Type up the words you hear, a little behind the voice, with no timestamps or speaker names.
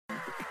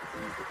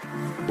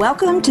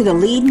Welcome to the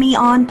Lead Me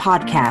On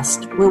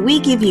podcast, where we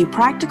give you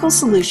practical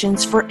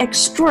solutions for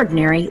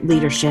extraordinary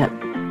leadership.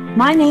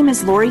 My name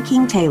is Lori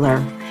King Taylor,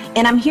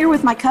 and I'm here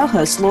with my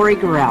co-host, Lori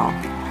Gurrell.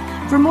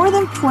 For more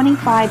than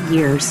 25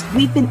 years,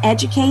 we've been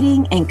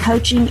educating and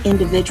coaching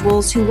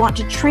individuals who want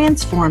to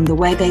transform the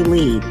way they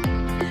lead.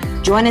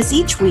 Join us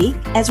each week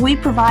as we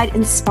provide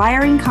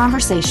inspiring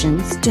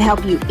conversations to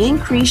help you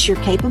increase your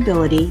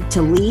capability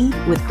to lead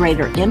with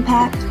greater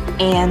impact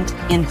and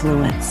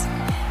influence.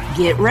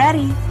 Get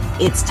ready.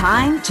 It's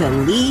time to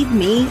lead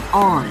me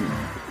on.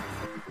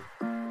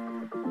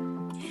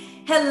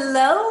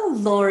 Hello,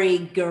 Lori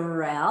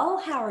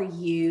Gurrell. How are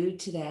you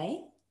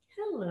today?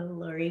 Hello,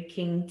 Lori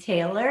King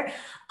Taylor.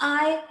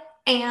 I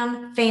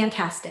am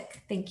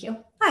fantastic. Thank you.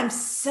 I'm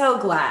so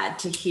glad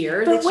to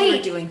hear that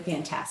you're doing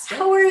fantastic.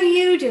 How are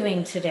you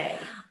doing today?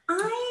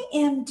 I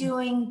am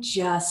doing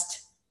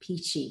just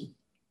peachy.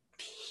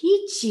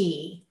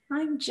 Peachy.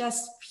 I'm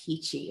just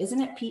peachy. Isn't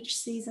it peach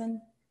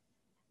season?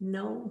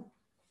 No.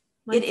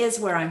 It is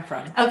where I'm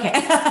from. Okay.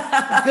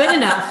 Good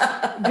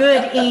enough.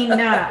 Good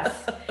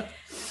enough.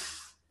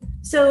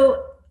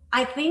 So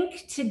I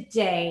think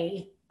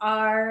today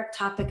our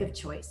topic of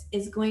choice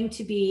is going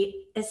to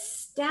be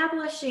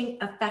establishing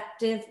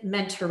effective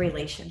mentor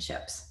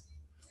relationships.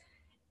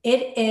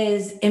 It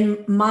is,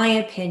 in my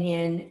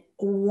opinion,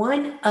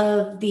 one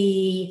of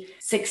the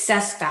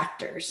success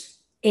factors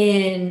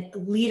in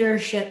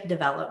leadership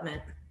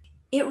development.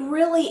 It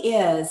really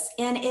is.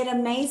 And it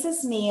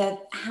amazes me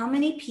at how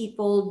many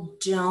people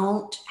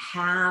don't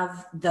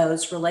have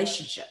those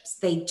relationships.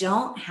 They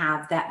don't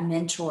have that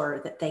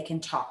mentor that they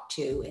can talk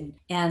to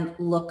and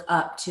look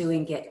up to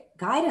and get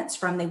guidance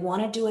from. They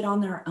want to do it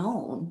on their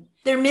own.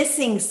 They're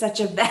missing such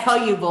a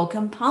valuable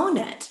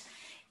component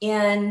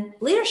in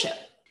leadership.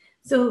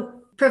 So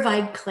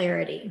provide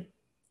clarity.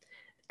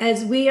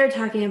 As we are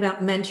talking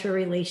about mentor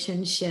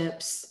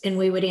relationships, and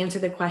we would answer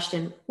the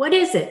question, what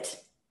is it?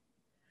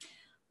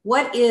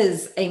 What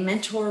is a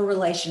mentor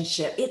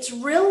relationship? It's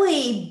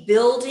really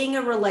building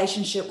a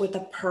relationship with a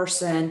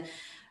person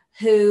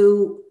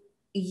who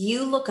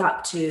you look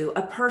up to,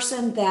 a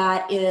person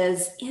that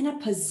is in a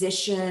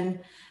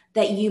position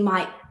that you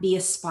might be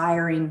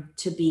aspiring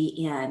to be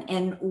in.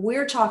 And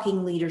we're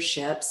talking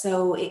leadership.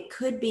 So it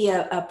could be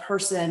a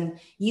person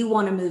you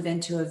want to move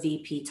into a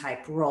VP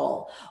type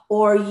role,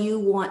 or you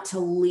want to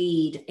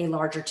lead a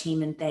larger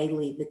team and they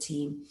lead the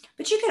team.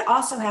 But you could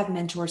also have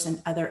mentors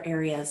in other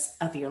areas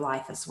of your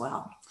life as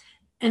well.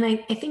 And I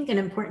think an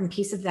important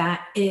piece of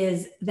that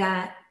is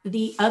that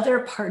the other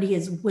party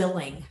is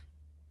willing.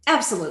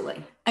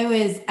 Absolutely. I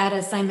was at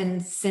a Simon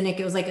Sinek,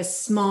 it was like a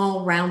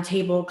small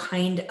roundtable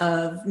kind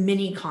of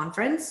mini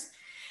conference.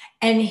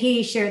 And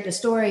he shared the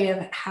story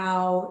of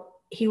how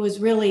he was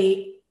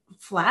really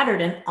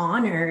flattered and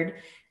honored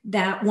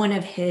that one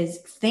of his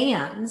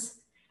fans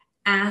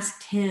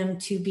asked him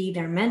to be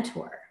their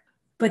mentor.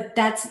 But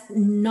that's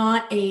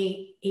not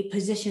a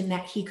position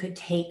that he could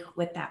take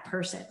with that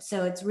person.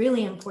 So it's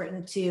really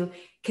important to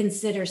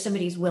consider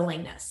somebody's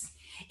willingness.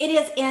 It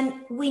is. And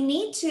we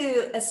need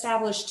to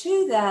establish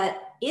too that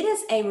it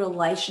is a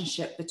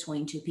relationship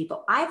between two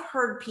people. I've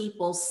heard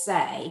people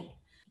say,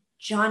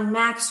 John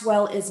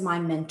Maxwell is my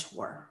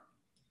mentor.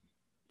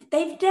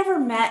 They've never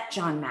met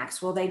John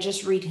Maxwell. They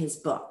just read his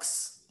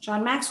books.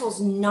 John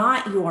Maxwell's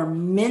not your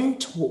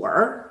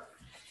mentor.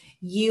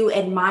 You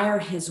admire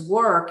his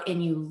work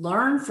and you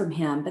learn from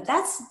him, but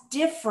that's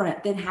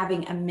different than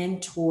having a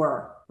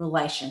mentor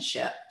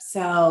relationship.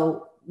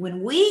 So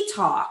when we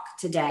talk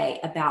today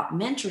about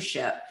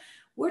mentorship,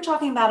 we're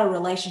talking about a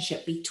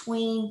relationship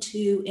between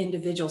two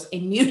individuals, a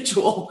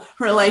mutual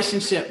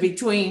relationship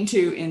between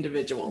two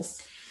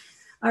individuals.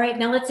 All right,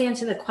 now let's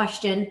answer the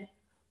question,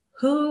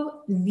 who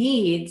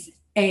needs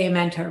a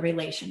mentor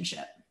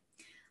relationship?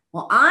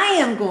 Well, I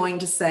am going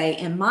to say,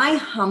 in my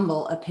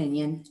humble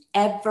opinion,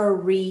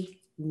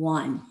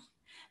 everyone.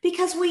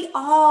 Because we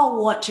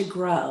all want to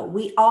grow.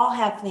 We all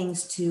have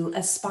things to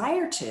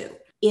aspire to.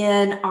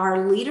 In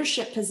our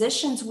leadership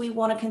positions, we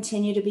want to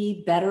continue to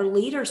be better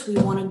leaders. We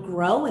want to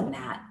grow in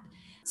that.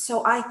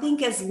 So I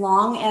think as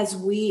long as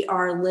we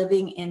are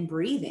living and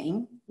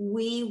breathing,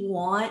 we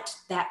want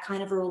that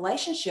kind of a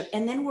relationship.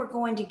 And then we're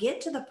going to get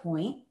to the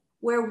point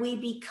where we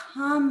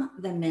become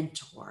the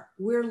mentor.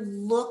 We're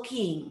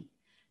looking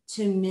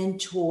to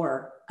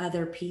mentor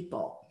other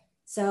people.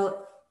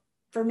 So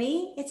for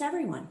me, it's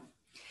everyone.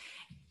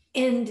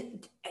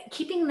 And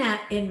keeping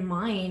that in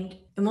mind,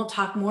 and we'll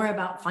talk more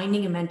about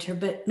finding a mentor,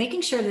 but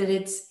making sure that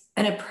it's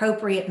an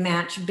appropriate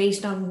match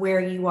based on where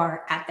you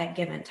are at that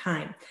given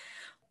time.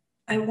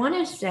 I want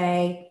to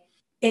say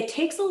it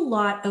takes a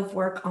lot of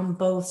work on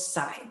both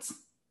sides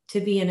to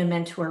be in a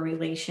mentor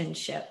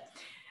relationship,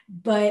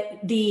 but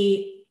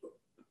the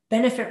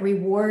benefit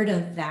reward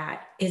of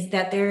that is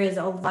that there is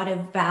a lot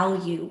of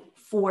value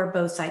for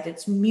both sides.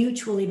 It's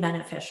mutually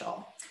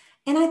beneficial.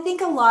 And I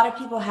think a lot of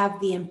people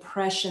have the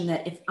impression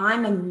that if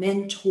I'm a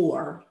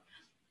mentor,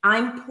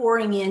 I'm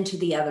pouring into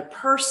the other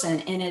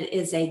person and it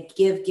is a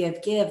give,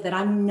 that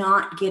I'm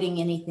not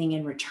getting anything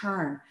in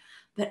return.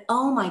 But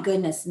oh my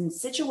goodness, in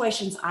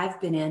situations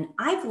I've been in,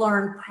 I've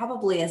learned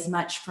probably as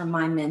much from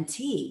my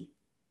mentee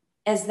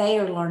as they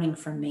are learning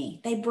from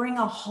me. They bring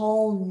a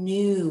whole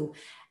new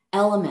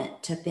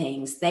element to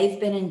things. They've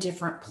been in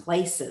different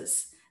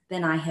places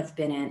than I have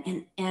been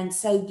in. And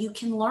so you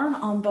can learn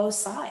on both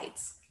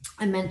sides.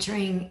 I'm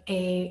mentoring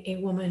a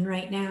woman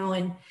right now,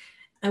 and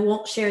I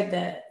won't share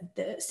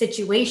the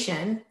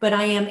situation, but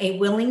I am a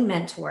willing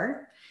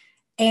mentor.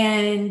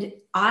 And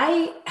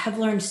I have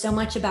learned so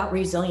much about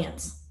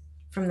resilience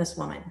from this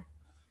woman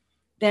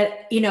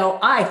that,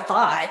 I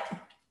thought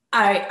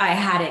I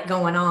had it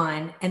going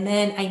on. And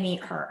then I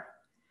meet her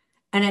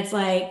and it's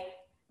like,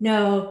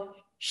 no,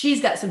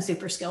 she's got some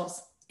super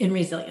skills in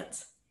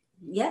resilience.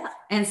 Yeah.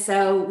 And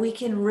so we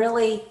can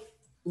really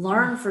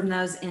learn from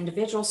those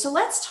individuals. So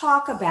let's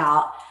talk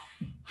about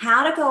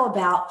how to go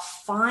about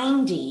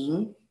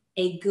finding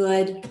a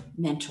good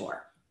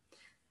mentor.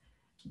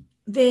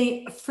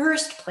 The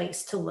first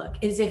place to look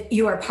is if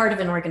you are part of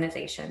an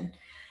organization,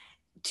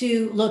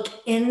 to look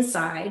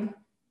inside,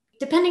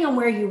 depending on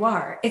where you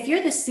are. If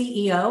you're the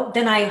CEO,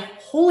 then I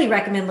wholly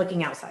recommend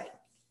looking outside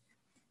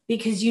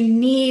because you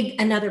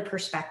need another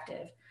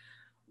perspective.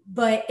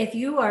 But if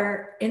you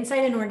are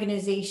inside an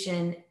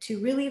organization, to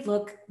really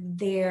look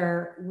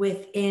there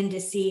within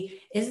to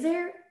see, is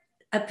there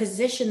a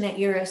position that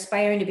you're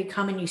aspiring to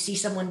become and you see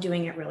someone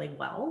doing it really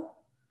well?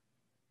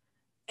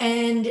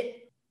 And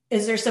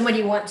is there somebody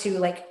you want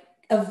to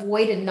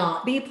avoid and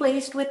not be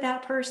placed with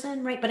that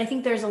person, right? But I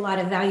think there's a lot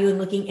of value in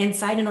looking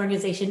inside an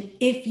organization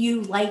if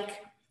you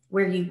like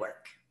where you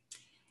work.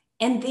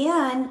 And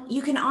then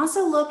you can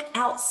also look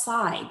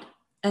outside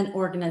an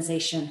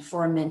organization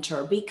for a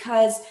mentor,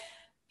 because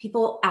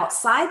people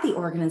outside the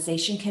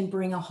organization can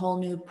bring a whole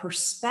new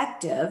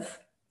perspective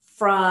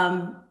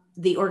from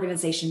the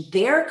organization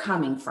they're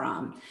coming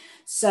from.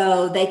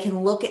 So they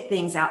can look at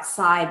things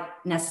outside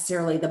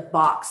necessarily the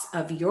box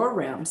of your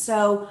room.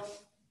 So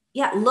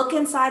yeah, look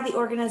inside the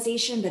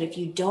organization, but if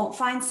you don't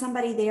find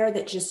somebody there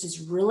that just is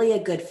really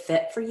a good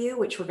fit for you,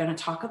 which we're going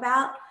to talk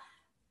about,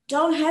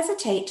 don't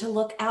hesitate to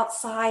look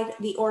outside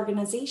the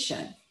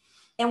organization.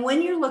 And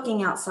when you're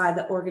looking outside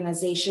the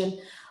organization,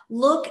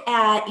 look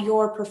at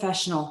your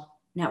professional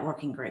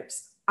networking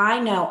groups. I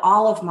know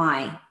all of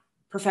my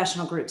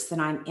professional groups that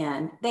I'm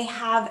in, they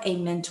have a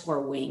mentor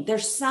wing.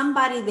 There's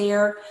somebody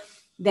there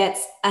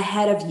that's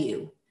ahead of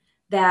you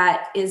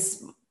that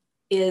is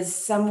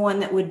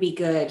someone that would be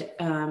good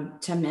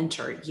to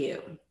mentor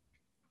you.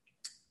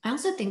 I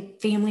also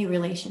think family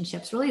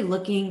relationships, really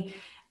looking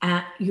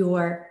at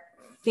your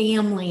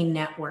family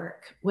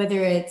network,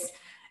 whether it's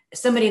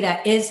somebody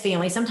that is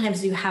family.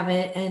 Sometimes you have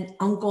an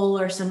uncle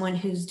or someone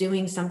who's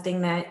doing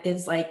something that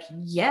is like,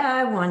 yeah,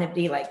 I want to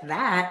be like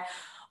that.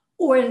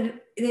 Or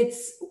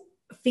it's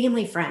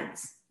family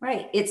friends.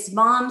 Right. It's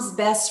mom's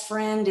best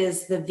friend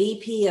is the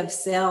VP of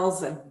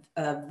sales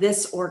of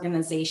this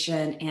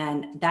organization.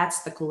 And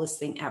that's the coolest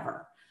thing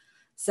ever.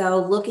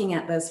 So looking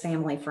at those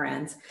family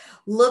friends,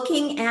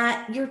 looking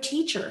at your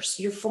teachers,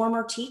 your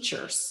former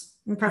teachers.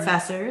 And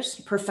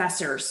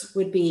professors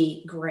would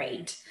be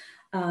great.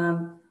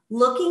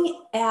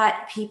 Looking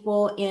at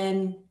people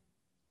in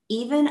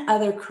even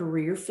other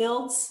career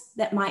fields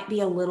that might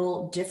be a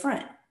little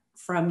different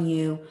from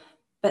you,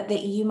 but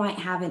that you might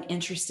have an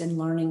interest in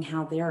learning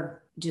how they're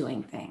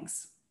doing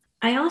things.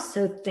 I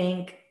also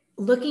think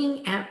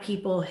looking at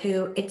people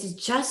who it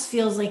just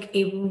feels like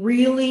a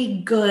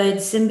really good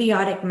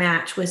symbiotic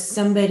match with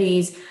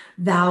somebody's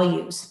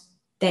values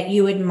that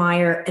you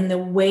admire and the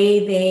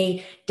way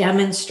they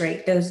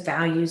demonstrate those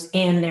values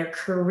and their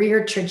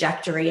career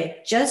trajectory.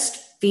 It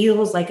just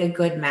feels like a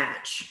good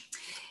match.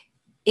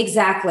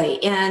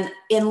 Exactly. And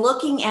in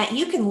looking at,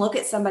 you can look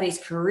at somebody's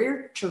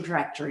career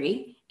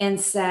trajectory and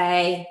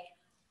say,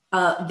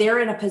 they're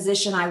in a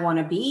position I want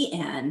to be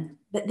in.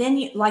 But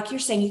then, like you're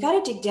saying, you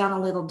got to dig down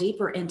a little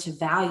deeper into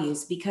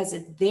values, because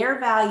if their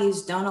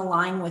values don't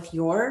align with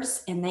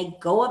yours and they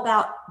go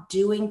about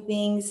doing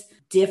things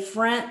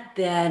different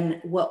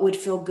than what would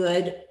feel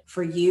good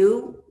for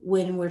you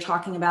when we're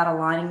talking about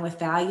aligning with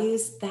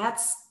values,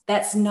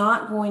 that's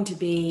not going to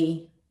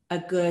be a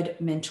good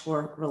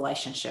mentor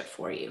relationship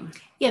for you.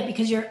 Yeah,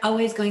 because you're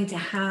always going to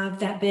have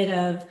that bit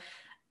of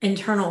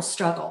internal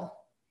struggle,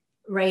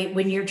 right?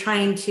 When you're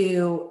trying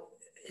to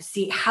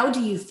see how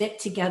do you fit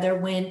together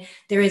when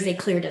there is a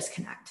clear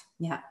disconnect.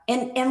 Yeah.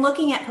 And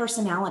looking at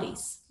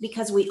personalities,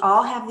 because we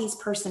all have these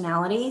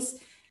personalities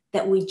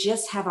that we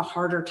just have a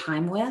harder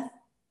time with.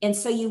 And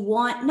so you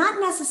want not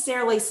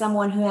necessarily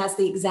someone who has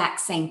the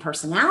exact same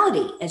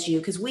personality as you,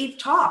 because we've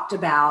talked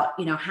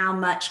about, how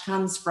much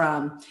comes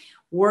from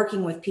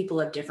working with people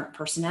of different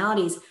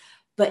personalities,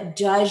 but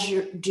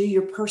do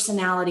your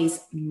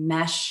personalities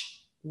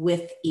mesh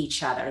with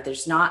each other?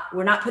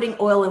 We're not putting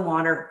oil and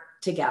water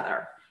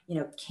together.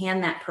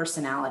 Can that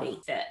personality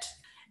fit?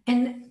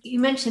 And you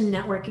mentioned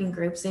networking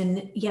groups,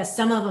 and yes,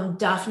 some of them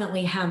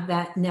definitely have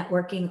that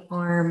networking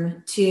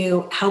arm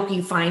to help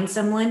you find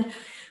someone.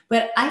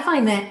 But I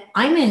find that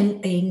I'm in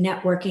a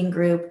networking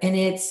group and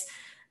it's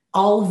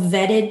all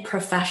vetted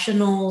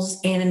professionals,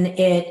 and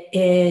it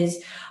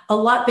is a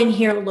lot been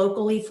here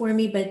locally for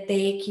me, but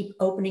they keep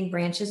opening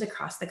branches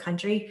across the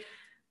country.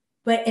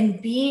 But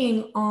in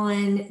being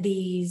on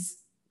these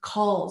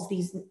calls,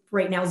 these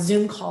right now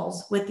Zoom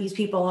calls with these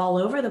people all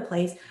over the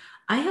place,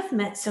 I have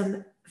met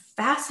some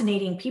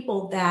fascinating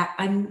people that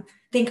I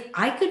think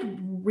I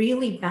could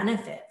really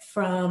benefit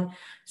from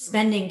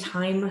spending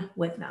time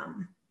with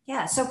them.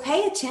 Yeah. So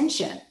pay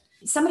attention.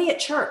 Somebody at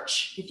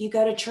church, if you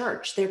go to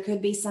church, there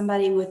could be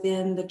somebody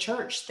within the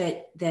church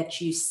that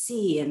you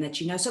see and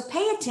that you know. So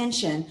pay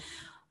attention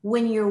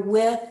when you're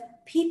with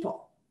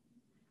people,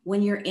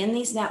 when you're in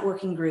these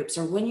networking groups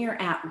or when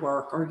you're at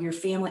work or your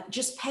family.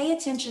 Just pay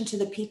attention to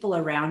the people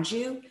around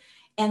you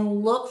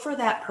and look for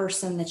that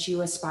person that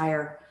you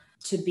aspire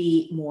to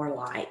be more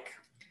like.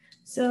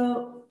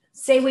 So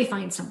say we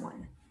find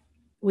someone,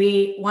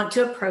 we want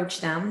to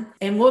approach them,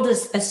 and we'll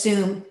just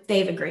assume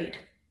they've agreed.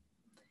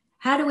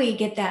 How do we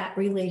get that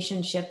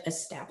relationship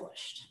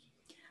established?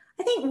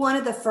 I think one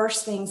of the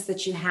first things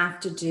that you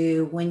have to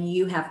do when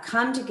you have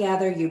come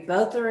together, you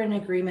both are in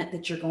agreement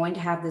that you're going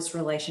to have this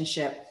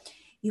relationship,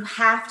 you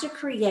have to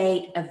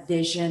create a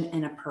vision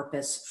and a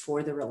purpose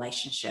for the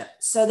relationship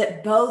so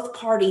that both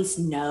parties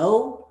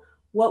know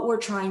what we're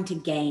trying to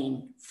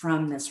gain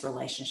from this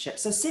relationship.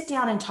 So sit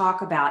down and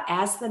talk about,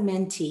 as the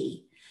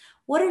mentee,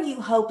 what are you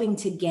hoping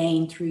to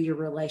gain through your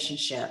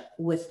relationship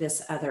with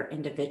this other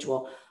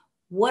individual?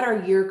 What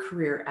are your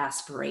career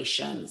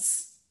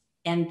aspirations?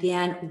 And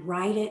then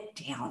write it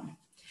down.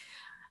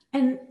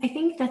 And I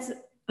think that's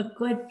a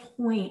good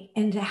point.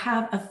 And to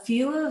have a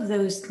few of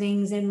those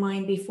things in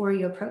mind before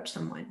you approach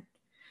someone.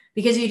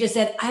 Because you just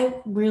said, I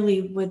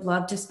really would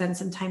love to spend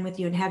some time with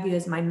you and have you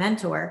as my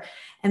mentor.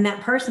 And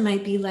that person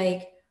might be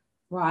like,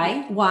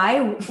 why?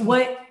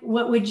 What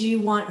would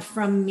you want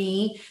from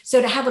me? So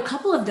to have a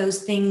couple of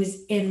those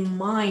things in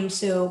mind,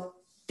 so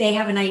they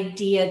have an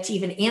idea to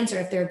even answer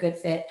if they're a good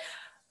fit.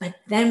 But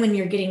then when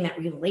you're getting that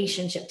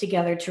relationship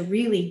together, to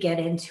really get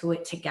into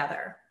it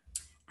together.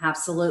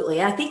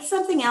 Absolutely. I think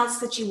something else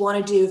that you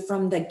want to do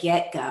from the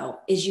get-go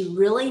is you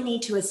really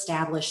need to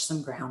establish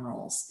some ground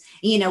rules.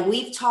 You know,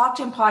 we've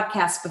talked in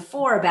podcasts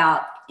before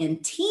about in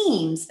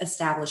teams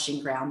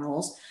establishing ground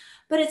rules,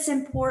 but it's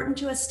important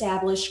to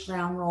establish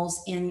ground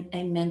rules in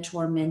a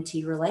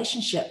mentor-mentee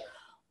relationship.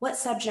 What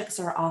subjects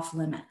are off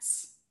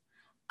limits?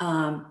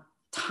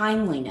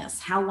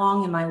 Timeliness. How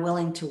long am I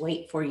willing to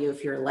wait for you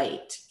if you're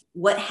late?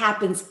 What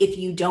happens if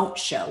you don't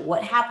show?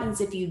 What happens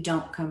if you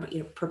don't come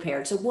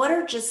prepared? So what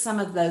are just some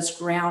of those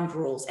ground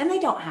rules? And they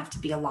don't have to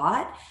be a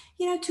lot,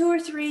 2 or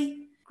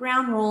 3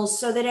 ground rules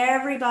so that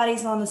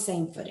everybody's on the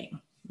same footing.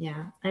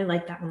 Yeah, I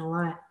like that one a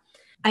lot.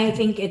 I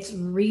think it's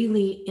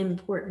really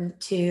important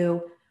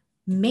to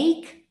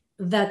make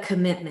the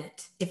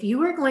commitment. If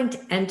you are going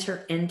to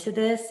enter into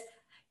this,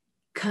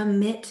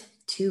 commit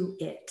to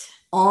it.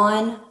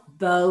 On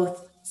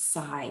both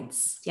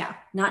sides. Yeah.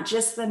 Not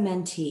just the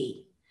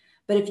mentee.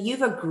 But if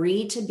you've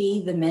agreed to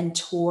be the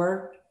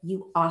mentor,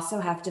 you also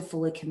have to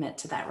fully commit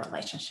to that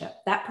relationship.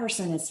 That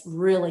person is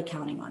really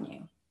counting on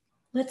you.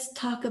 Let's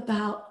talk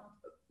about,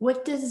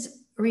 what does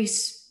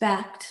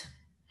respect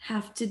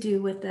have to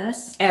do with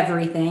this?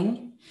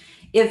 Everything.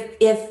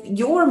 If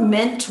your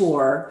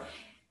mentor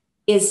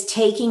is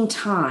taking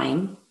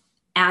time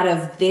out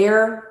of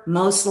their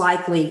most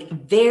likely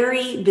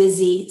very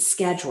busy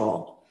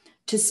schedule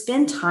to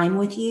spend time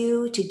with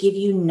you, to give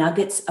you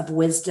nuggets of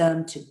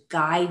wisdom, to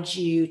guide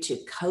you, to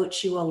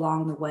coach you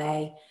along the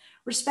way.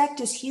 Respect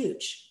is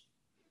huge,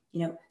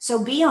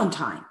 so be on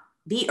time,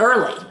 be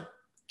early.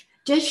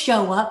 Just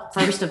show up,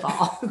 first of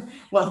all.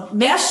 Well,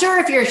 make sure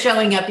if you're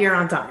showing up, you're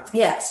on time.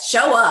 Yes,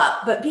 show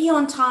up, but be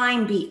on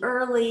time, be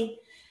early,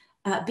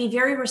 be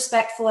very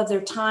respectful of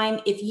their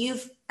time. If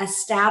you've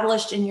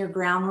established in your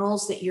ground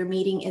rules that your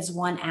meeting is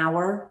 1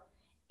 hour,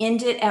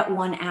 end it at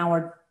 1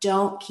 hour.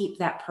 Don't keep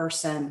that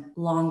person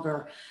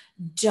longer.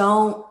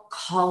 Don't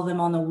call them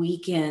on the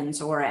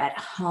weekends or at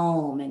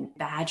home and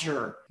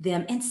badger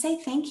them, and say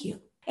thank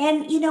you.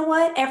 And you know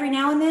what? Every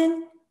now and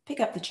then, pick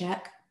up the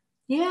check.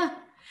 Yeah.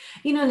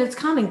 And it's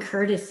common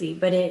courtesy,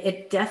 but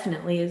it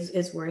definitely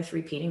is worth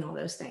repeating all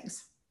those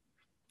things.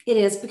 It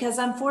is, because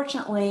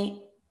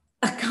unfortunately,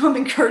 a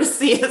common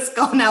courtesy has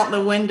gone out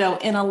the window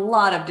in a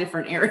lot of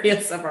different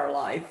areas of our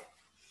life.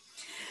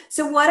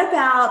 So what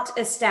about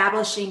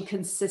establishing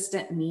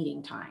consistent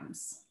meeting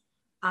times?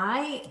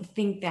 I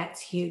think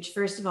that's huge.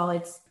 First of all,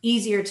 it's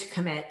easier to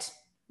commit,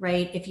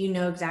 right? If you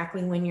know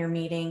exactly when you're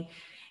meeting,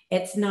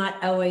 it's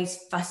not always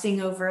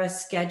fussing over a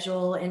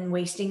schedule and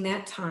wasting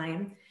that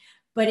time,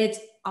 but it's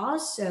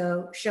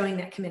also showing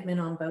that commitment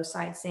on both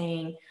sides,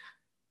 saying,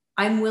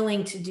 I'm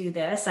willing to do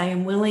this. I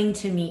am willing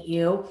to meet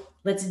you.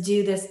 Let's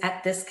do this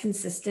at this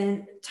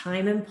consistent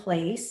time and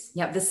place.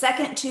 Yep. The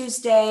second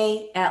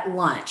Tuesday at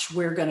lunch,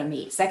 we're going to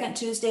meet. Second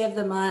Tuesday of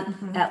the month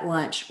at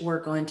lunch, we're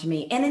going to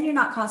meet. And then you're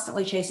not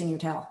constantly chasing your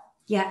tail.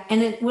 Yeah.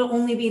 And it will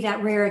only be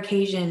that rare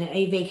occasion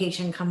a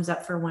vacation comes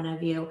up for one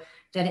of you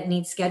that it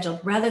needs scheduled,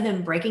 rather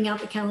than breaking out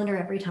the calendar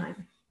every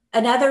time.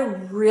 Another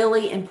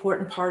really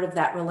important part of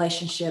that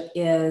relationship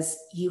is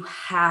you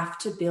have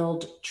to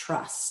build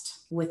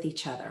trust with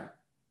each other.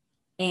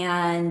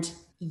 And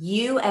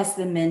you as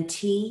the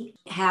mentee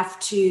have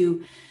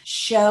to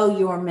show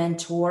your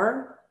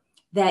mentor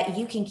that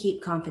you can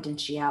keep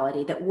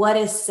confidentiality, that what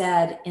is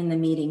said in the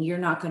meeting, you're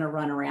not going to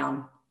run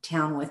around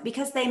town with,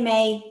 because they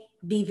may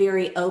be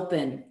very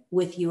open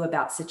with you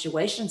about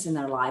situations in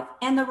their life.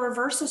 And the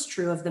reverse is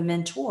true of the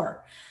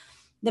mentor.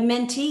 The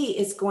mentee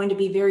is going to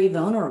be very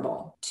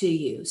vulnerable to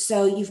you.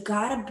 So you've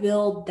got to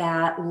build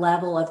that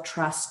level of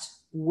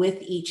trust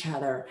with each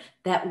other,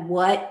 that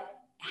what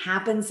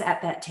happens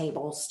at that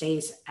table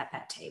stays at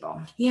that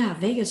table. Yeah,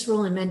 Vegas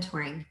rule in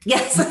mentoring.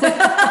 Yes.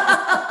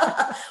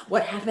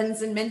 What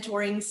happens in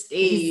mentoring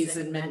stays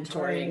in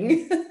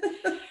mentoring.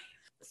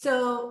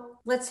 So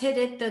let's hit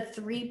it, the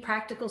 3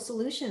 practical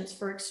solutions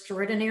for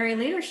extraordinary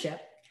leadership.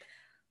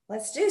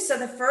 Let's do. So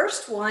the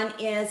first one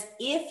is,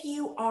 if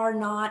you are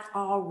not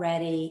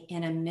already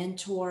in a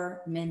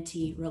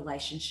mentor-mentee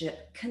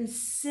relationship,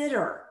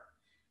 consider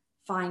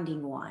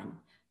finding one.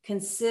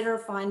 Consider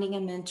finding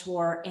a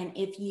mentor. And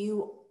if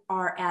you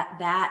are at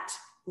that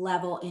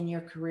level in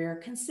your career,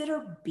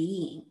 consider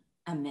being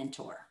a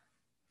mentor.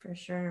 For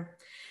sure.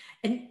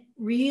 And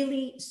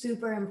really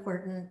super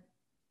important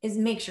is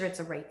make sure it's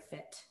a right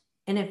fit.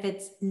 And if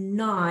it's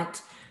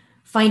not,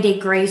 find a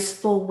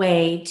graceful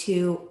way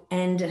to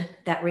end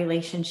that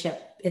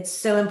relationship. It's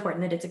so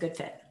important that it's a good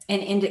fit.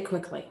 And end it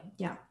quickly.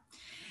 Yeah.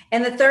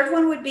 And the third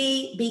one would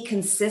be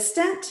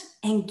consistent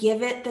and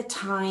give it the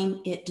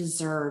time it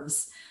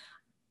deserves.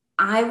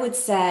 I would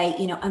say,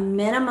 a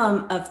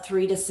minimum of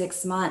 3 to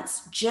 6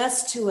 months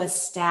just to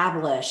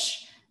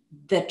establish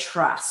the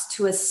trust,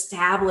 to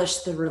establish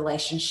the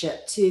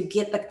relationship, to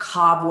get the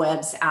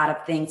cobwebs out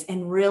of things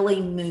and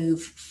really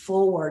move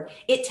forward.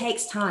 It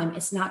takes time.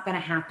 It's not going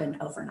to happen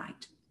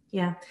overnight.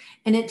 Yeah.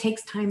 And it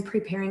takes time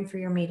preparing for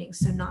your meetings.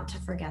 So not to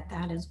forget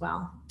that as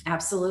well.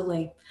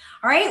 Absolutely.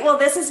 All right. Well,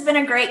 this has been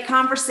a great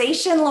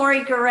conversation,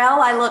 Lori Gurel.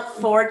 I look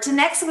forward to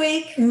next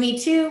week. Me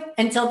too.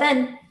 Until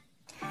then.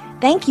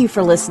 Thank you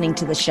for listening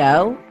to the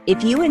show.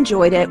 If you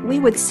enjoyed it, we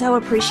would so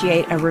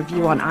appreciate a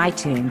review on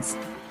iTunes.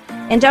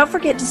 And don't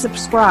forget to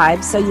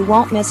subscribe so you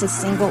won't miss a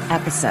single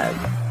episode.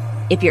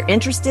 If you're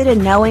interested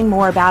in knowing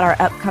more about our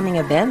upcoming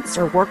events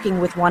or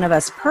working with one of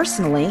us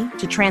personally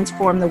to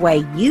transform the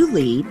way you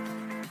lead,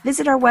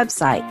 visit our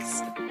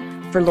websites.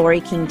 For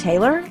Lori King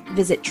Taylor,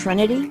 visit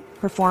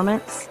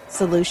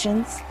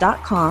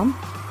trinityperformancesolutions.com.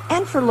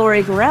 And for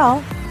Lori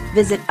Gurel,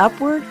 visit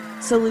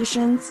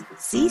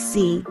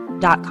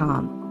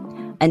upwardsolutionscc.com.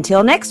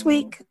 Until next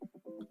week.